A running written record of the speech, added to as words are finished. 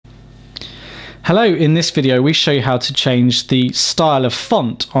Hello, in this video we show you how to change the style of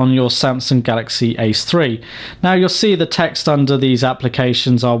font on your Samsung Galaxy Ace 3. Now you'll see the text under these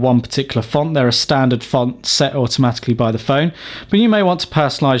applications are one particular font. They're a standard font set automatically by the phone, but you may want to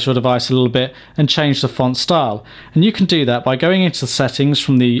personalize your device a little bit and change the font style. And you can do that by going into the settings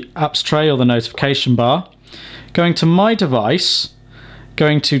from the apps tray or the notification bar, going to My Device,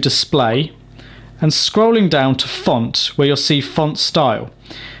 going to Display, and scrolling down to Font, where you'll see Font Style.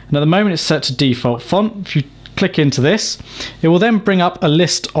 And at the moment it's set to default font. If you click into this, it will then bring up a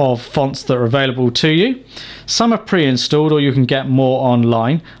list of fonts that are available to you. Some are pre-installed, or you can get more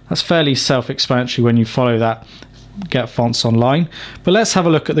online. That's fairly self-explanatory when you follow that, get fonts online. But let's have a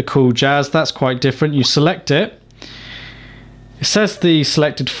look at the Cool Jazz. That's quite different. You select it. It says the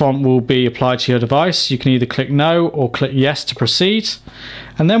selected font will be applied to your device. You can either click no or click yes to proceed.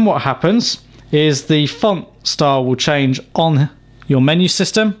 And then what happens is the font style will change on your menu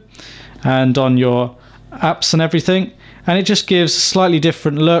system and on your apps and everything, and it just gives a slightly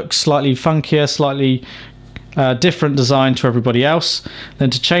different look, slightly funkier, slightly different design to everybody else. Then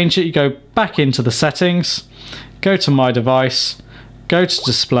to change it, you go back into the settings, go to My Device, go to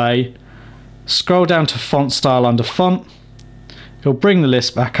Display, scroll down to Font Style under Font. It'll bring the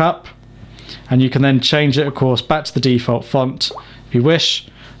list back up, and you can then change it, of course, back to the default font if you wish.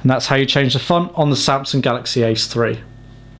 And that's how you change the font on the Samsung Galaxy Ace 3.